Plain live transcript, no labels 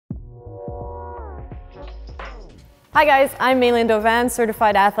Hi guys, I'm Maylin Dovan,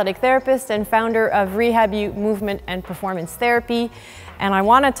 certified athletic therapist and founder of Rehab-U movement and performance therapy. And I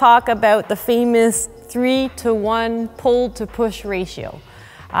want to talk about the famous 3-to-1 pull to push ratio.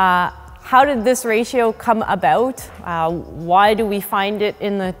 How did this ratio come about? Why do we find it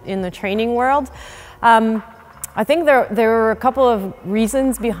in the training world? I think there were a couple of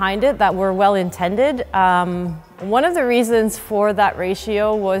reasons behind it that were well intended. One of the reasons for that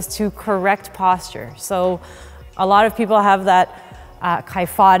ratio was to correct posture. So a lot of people have that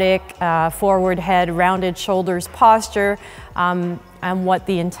kyphotic, forward head, rounded shoulders posture. And what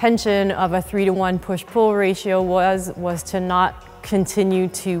the intention of a 3-to-1 push-pull ratio was to not continue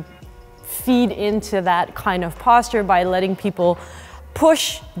to feed into that kind of posture by letting people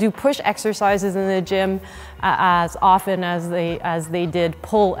do push exercises in the gym as often as they did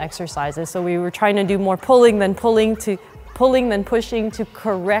pull exercises. So we were trying to do more pulling than pushing to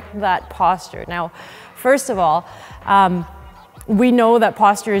correct that posture. Now, first of all, we know that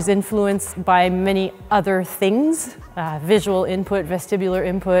posture is influenced by many other things, visual input, vestibular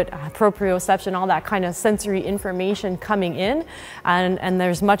input, proprioception, all that kind of sensory information coming in, and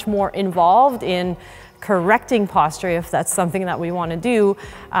there's much more involved in correcting posture, if that's something that we want to do,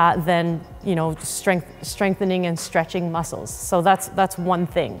 than strengthening and stretching muscles. So that's one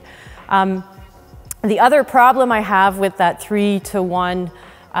thing. The other problem I have with that 3-to-1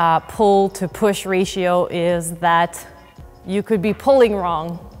 pull to push ratio is that you could be pulling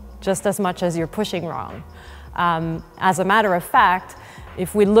wrong just as much as you're pushing wrong. As a matter of fact,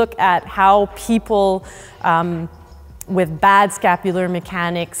 if we look at how people with bad scapular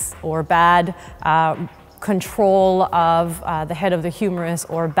mechanics or bad control of the head of the humerus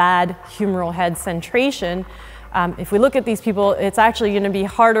or bad humeral head centration, if we look at these people, it's actually going to be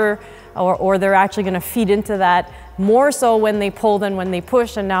harder, or they're actually going to feed into that more so when they pull than when they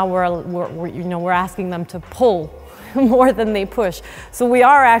push. And now we're asking them to pull more than they push. So we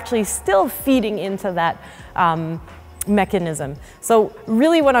are actually still feeding into that mechanism. So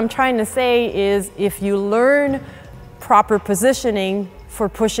really what I'm trying to say is, if you learn proper positioning for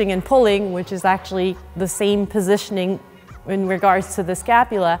pushing and pulling, which is actually the same positioning in regards to the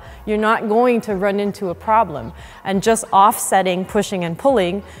scapula, you're not going to run into a problem. And just offsetting pushing and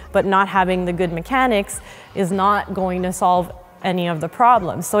pulling, but not having the good mechanics, is not going to solve any of the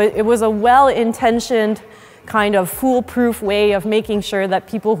problems. So it was a well-intentioned kind of foolproof way of making sure that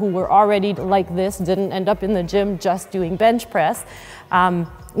people who were already like this didn't end up in the gym just doing bench press,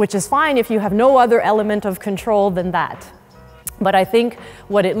 which is fine if you have no other element of control than that. But I think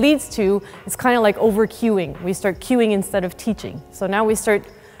what it leads to is kind of like over cueing. We start cueing instead of teaching. So now we start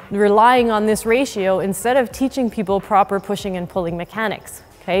relying on this ratio instead of teaching people proper pushing and pulling mechanics,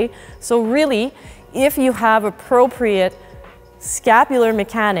 okay? So really, if you have appropriate scapular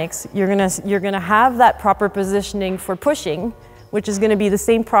mechanics, you're gonna have that proper positioning for pushing, which is gonna be the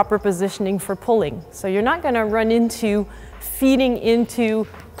same proper positioning for pulling. So you're not gonna run into feeding into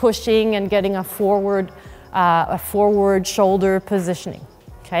pushing and getting a forward shoulder positioning,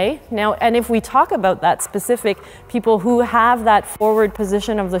 okay? Now, and if we talk about that specific people who have that forward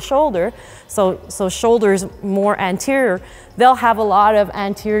position of the shoulder, so shoulders more anterior, they'll have a lot of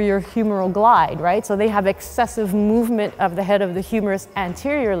anterior humeral glide, right? So they have excessive movement of the head of the humerus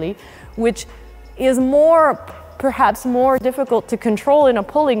anteriorly, which is perhaps more difficult to control in a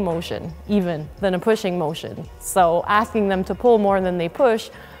pulling motion even than a pushing motion. So asking them to pull more than they push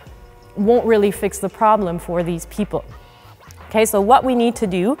won't really fix the problem for these people. Okay, so what we need to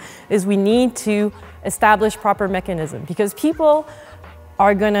do is we need to establish proper mechanism, because people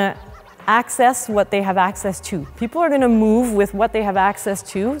are gonna access what they have access to. People are gonna move with what they have access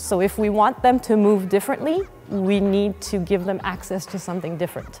to. So if we want them to move differently, we need to give them access to something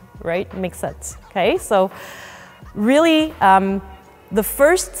different, right? Makes sense, okay? So really, the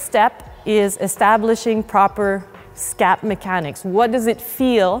first step is establishing proper scap mechanics. What does it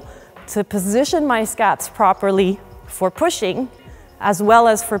feel to position my scaps properly for pushing as well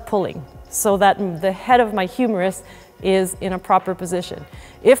as for pulling, so that the head of my humerus is in a proper position.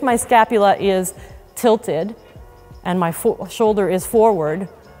 If my scapula is tilted and my shoulder is forward,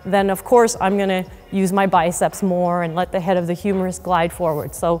 then of course I'm gonna use my biceps more and let the head of the humerus glide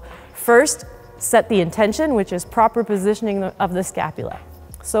forward. So first, set the intention, which is proper positioning of the scapula.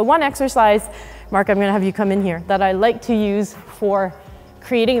 So one exercise, Mark, I'm gonna have you come in here, that I like to use for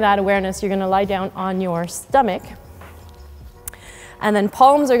creating that awareness. You're gonna lie down on your stomach, and then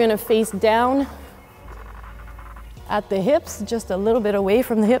palms are gonna face down at the hips, just a little bit away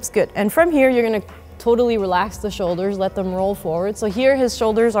from the hips, good. And from here, you're gonna totally relax the shoulders, let them roll forward. So here, his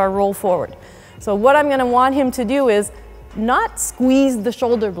shoulders are rolled forward. So what I'm gonna want him to do is not squeeze the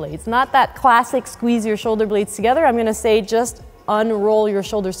shoulder blades, not that classic squeeze your shoulder blades together. I'm gonna say just unroll your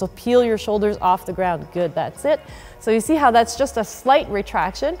shoulders. So peel your shoulders off the ground. Good, that's it. So you see how that's just a slight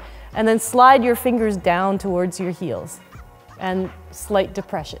retraction, and then slide your fingers down towards your heels and slight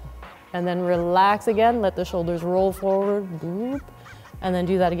depression. And then relax again, let the shoulders roll forward, boop, and then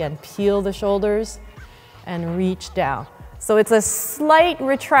do that again. Peel the shoulders and reach down. So it's a slight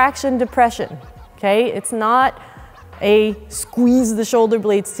retraction depression, okay? It's not a squeeze the shoulder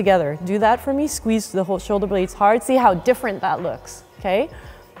blades together. Do that for me, squeeze the whole shoulder blades hard. See how different that looks, okay?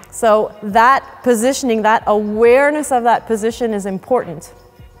 So that positioning, that awareness of that position is important.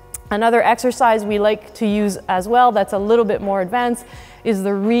 Another exercise we like to use as well that's a little bit more advanced is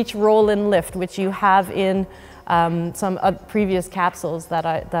the reach, roll, and lift, which you have in some previous capsules that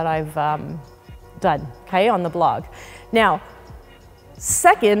I've done, okay, on the blog. Now,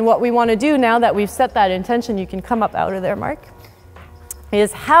 second, what we want to do now that we've set that intention, you can come up out of there, Mark,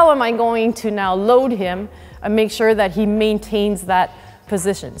 is how am I going to now load him and make sure that he maintains that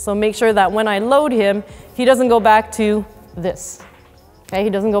position. So make sure that when I load him, he doesn't go back to this. Okay, he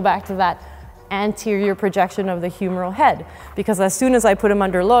doesn't go back to that anterior projection of the humeral head, because as soon as I put him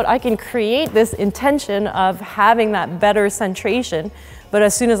under load, I can create this intention of having that better centration, but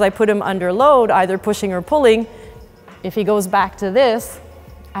as soon as I put him under load, either pushing or pulling, if he goes back to this,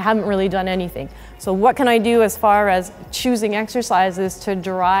 I haven't really done anything. So what can I do as far as choosing exercises to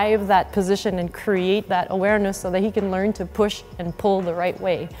drive that position and create that awareness so that he can learn to push and pull the right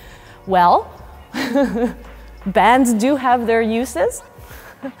way? Well, bands do have their uses,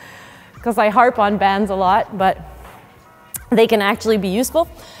 because I harp on bands a lot, but they can actually be useful.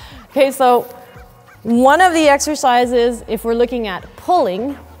 Okay, so one of the exercises, if we're looking at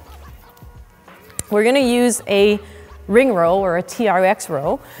pulling, we're gonna use a ring row or a TRX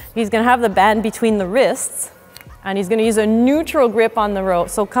row. He's gonna have the band between the wrists, and he's gonna use a neutral grip on the row.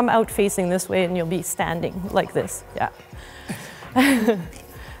 So come out facing this way and you'll be standing like this, yeah.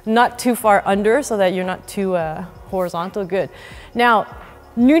 Not too far under so that you're not too horizontal, good. Now,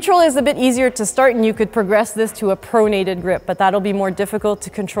 neutral is a bit easier to start, and you could progress this to a pronated grip, but that'll be more difficult to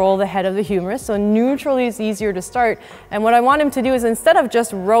control the head of the humerus. So neutral is easier to start. And what I want him to do is, instead of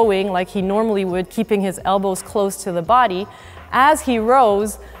just rowing like he normally would, keeping his elbows close to the body, as he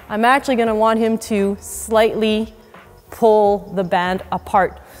rows, I'm actually gonna want him to slightly pull the band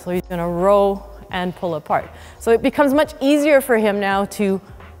apart. So he's gonna row and pull apart. So it becomes much easier for him now to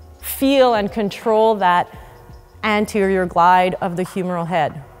feel and control that anterior glide of the humeral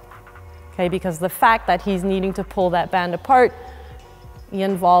head, okay, because the fact that he's needing to pull that band apart, he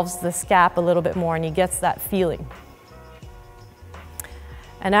involves the scap a little bit more and he gets that feeling.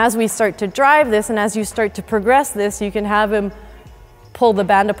 And as we start to drive this and as you start to progress this, you can have him pull the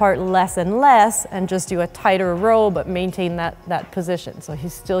band apart less and less and just do a tighter row but maintain that position. So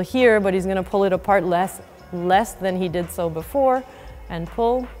he's still here, but he's going to pull it apart less than he did so before, and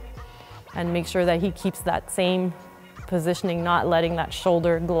pull, and make sure that he keeps that same positioning, not letting that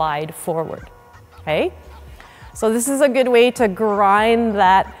shoulder glide forward, okay? So this is a good way to grind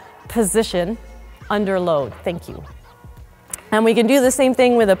that position under load. Thank you. And we can do the same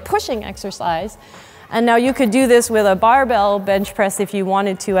thing with a pushing exercise. And now you could do this with a barbell bench press if you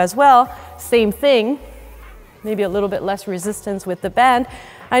wanted to as well. Same thing, maybe a little bit less resistance with the band.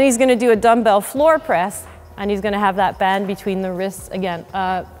 And he's gonna do a dumbbell floor press, and he's gonna have that band between the wrists, again,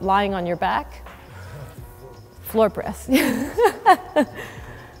 lying on your back. Floor press.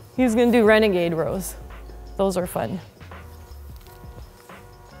 He's gonna do renegade rows. Those are fun.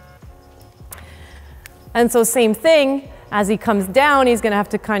 And so same thing, as he comes down, he's gonna have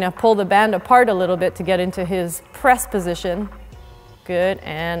to kind of pull the band apart a little bit to get into his press position. Good,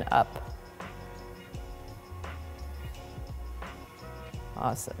 and up.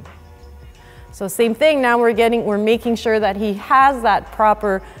 Awesome. So same thing, now we're making sure that he has that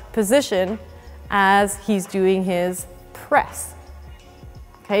proper position as he's doing his press.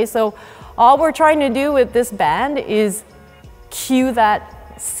 Okay, so all we're trying to do with this band is cue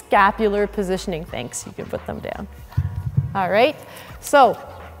that scapular positioning. Thanks, you can put them down. All right, so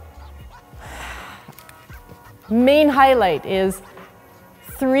main highlight is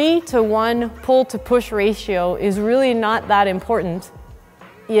 3-to-1 pull to push ratio is really not that important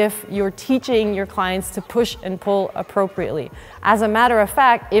if you're teaching your clients to push and pull appropriately. As a matter of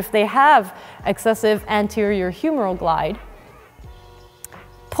fact, if they have excessive anterior humeral glide,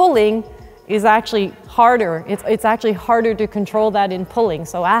 pulling is actually harder. It's actually harder to control that in pulling.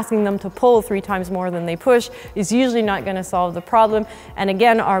 So asking them to pull 3 times more than they push is usually not going to solve the problem. And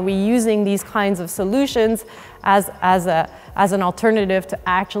again, are we using these kinds of solutions as an alternative to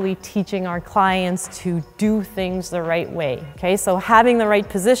actually teaching our clients to do things the right way? Okay, so having the right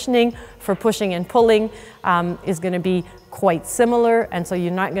positioning for pushing and pulling is going to be quite similar, and so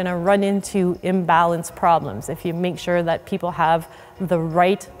you're not going to run into imbalance problems if you make sure that people have the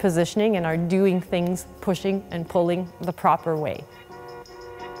right positioning and are doing things pushing and pulling the proper way.